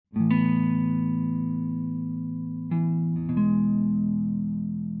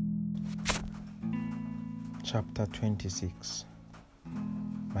Chapter 26.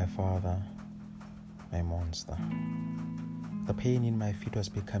 My father, my monster. The pain in my feet was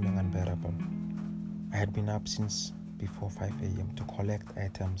becoming unbearable. I had been up since before 5 a.m. to collect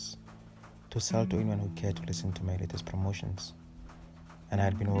items to sell to anyone who cared to listen to my latest promotions. And I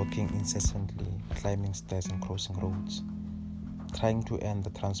had been working incessantly, climbing stairs and crossing roads, trying to earn the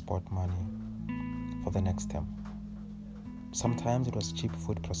transport money for the next term. Sometimes it was cheap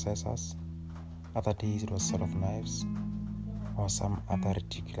food processors, other days it was sort of knives, or some other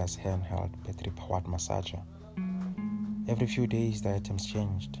ridiculous handheld battery-powered massager. Every few days the items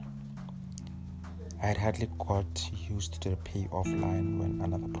changed. I had hardly got used to the pay-off line when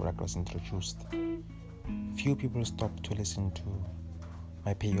another product was introduced. Few people stopped to listen to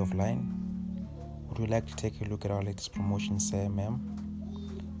my pay-off line. Would you like to take a look at our latest promotion, sir, ma'am?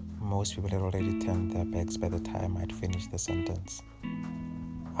 Most people had already turned their backs by the time I'd finished the sentence.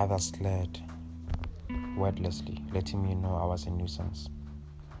 Others glared wordlessly, letting me know I was a nuisance.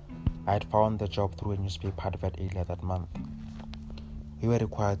 I had found the job through a newspaper advert earlier that month. We were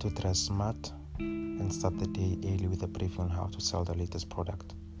required to dress smart and start the day early with a briefing on how to sell the latest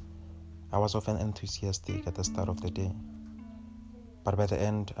product. I was often enthusiastic at the start of the day, but by the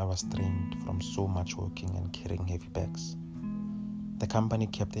end I was drained from so much working and carrying heavy bags. The company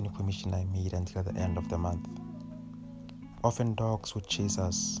kept any commission I made until the end of the month. Often dogs would chase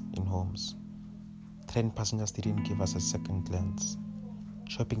us in homes. Train passengers didn't give us a second glance.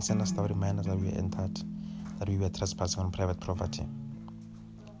 Shopping centers now remind us that we were trespassing on private property.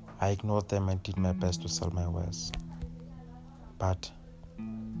 I ignored them and did my best to sell my wares. But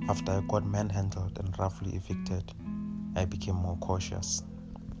after I got manhandled and roughly evicted, I became more cautious.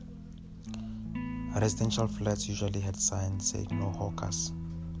 Residential flats usually had signs saying no hawkers.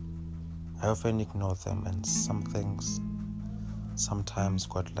 I often ignored them, and some things sometimes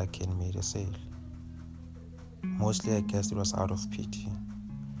got lucky and made a sale. Mostly I guess it was out of pity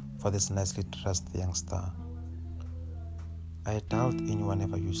for this nicely dressed youngster. I doubt anyone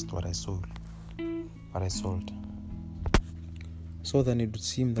ever used what I sold. So then it would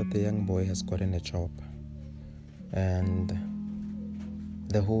seem that the young boy has gotten a job, and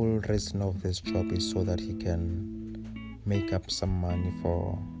the whole reason of this job is so that he can make up some money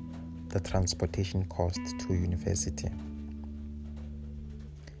for the transportation cost to university.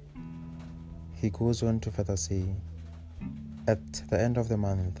 He goes on to further say, at the end of the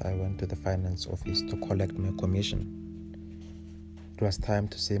month, I went to the finance office to collect my commission. It was time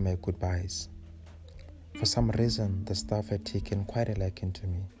to say my goodbyes. For some reason, the staff had taken quite a liking to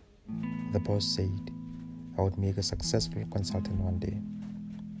me. The boss said I would make a successful consultant one day.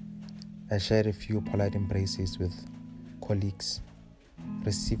 I shared a few polite embraces with colleagues,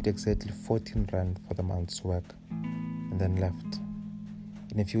 received exactly 14 rand for the month's work, and then left.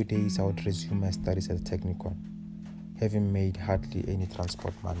 In a few days, I would resume my studies at Technical, having made hardly any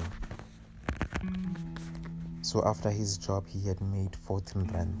transport money. So after his job, he had made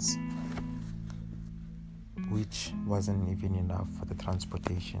 14 rands, which wasn't even enough for the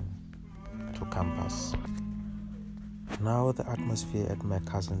transportation to campus. Now the atmosphere at my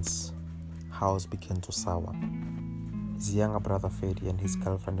cousin's house began to sour. His younger brother Freddy and his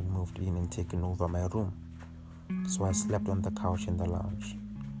girlfriend had moved in and taken over my room, so I slept on the couch in the lounge.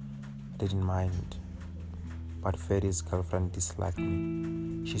 I didn't mind, but Freddy's girlfriend disliked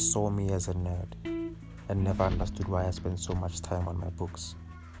me. She saw me as a nerd and never understood why I spent so much time on my books.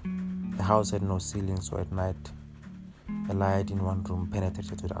 The house had no ceiling, so at night a light in one room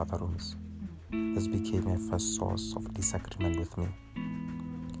penetrated to the other rooms. This became my first source of disagreement with me.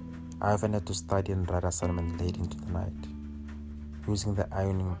 I often had to study and write assignments late into the night, using the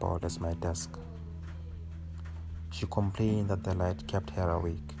ironing board as my desk. She complained that the light kept her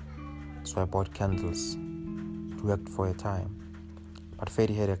awake, so I bought candles. It worked for a time, but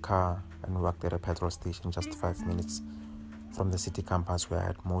Freddy had a car and worked at a petrol station just 5 minutes from the city campus where I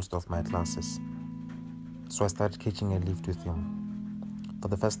had most of my classes. So I started catching a lift with him. For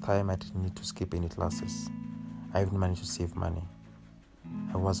the first time, I didn't need to skip any classes. I even managed to save money.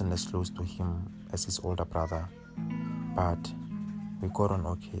 I wasn't as close to him as his older brother, but we got on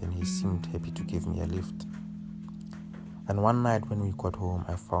okay and he seemed happy to give me a lift. And one night when we got home,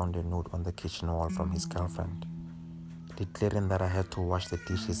 I found a note on the kitchen wall from his girlfriend, declaring that I had to wash the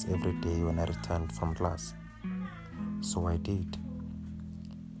dishes every day when I returned from class. So I did.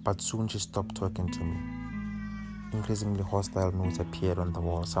 But soon she stopped talking to me. Increasingly hostile notes appeared on the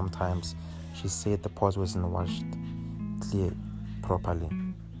wall. Sometimes she said the pot wasn't washed clear properly,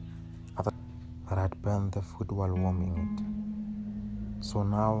 that I'd burned the food while warming it. So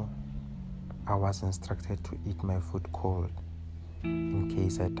now I was instructed to eat my food cold in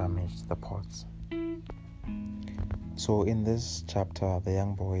case I damaged the pots. So in this chapter, the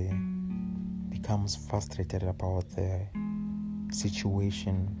young boy becomes frustrated about the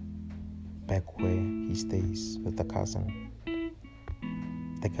situation back where he stays with the cousin.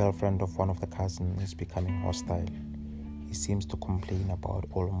 The girlfriend of one of the cousins is becoming hostile. He seems to complain about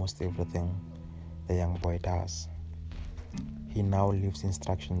almost everything the young boy does. He now leaves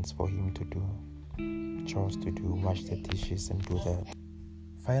instructions for him to do, chores to do, wash the dishes and do that.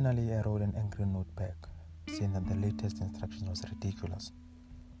 Finally, I wrote an angry note back, saying that the latest instruction was ridiculous.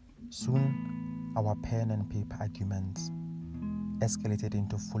 Soon, our pen and paper arguments escalated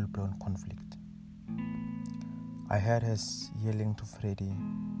into full-blown conflict. I heard her yelling to Freddie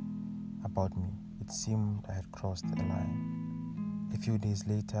about me. It seemed I had crossed a line. A few days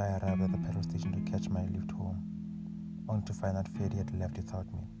later, I arrived at the petrol station to catch my lift home, only to find that Freddie had left without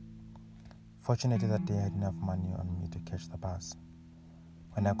me. Fortunately, that day I had enough money on me to catch the bus.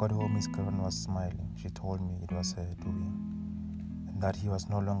 When I got home, his girlfriend was smiling. She told me it was her doing, and that he was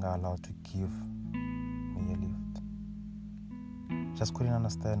no longer allowed to give me a lift. Just couldn't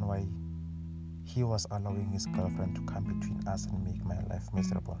understand why he was allowing his girlfriend to come between us and make my life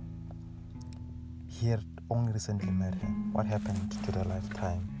miserable. He had only recently met her. What happened to the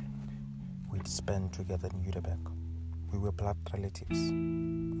lifetime we'd spent together in Udebeck? We were blood relatives,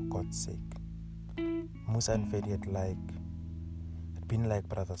 for God's sake. Musa and Fedi had been like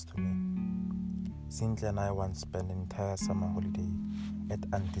brothers to me. Cynthia and I once spent an entire summer holiday at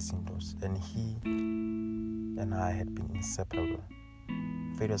Auntie Cindo's, and he and I had been inseparable.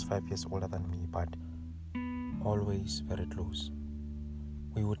 Fedi was 5 years older than me, but always very close.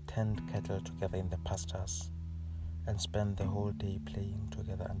 We would tend cattle together in the pastures and spend the whole day playing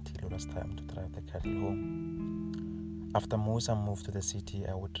together until it was time to drive the cattle home. After Musa moved to the city,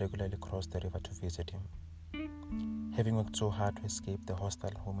 I would regularly cross the river to visit him. Having worked so hard to escape the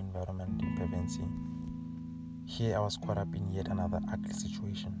hostile home environment in Pevensey, here I was caught up in yet another ugly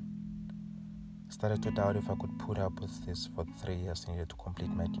situation. Started to doubt if I could put up with this for the 3 years needed to complete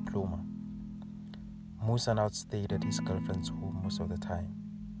my diploma. Musa now stayed at his girlfriend's home most of the time,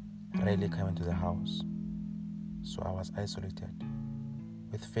 rarely coming to the house, so I was isolated,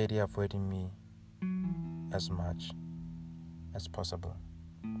 with Fedi avoiding me as much as possible.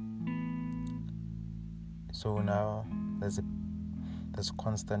 So now there's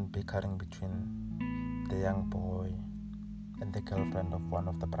constant bickering between the young boy and the girlfriend of one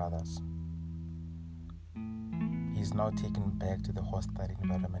of the brothers. He is now taken back to the hostile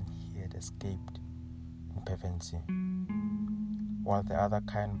environment he had escaped in Pevensey, while the other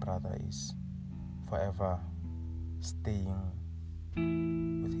kind brother is forever staying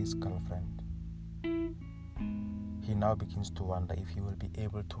with his girlfriend. He now begins to wonder if he will be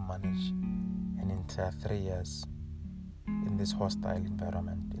able to manage an entire 3 years in this hostile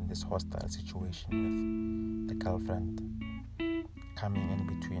environment, in this hostile situation with the girlfriend coming in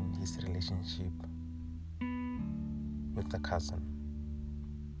between his relationship with the cousin,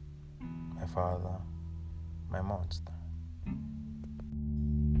 my father, my monster.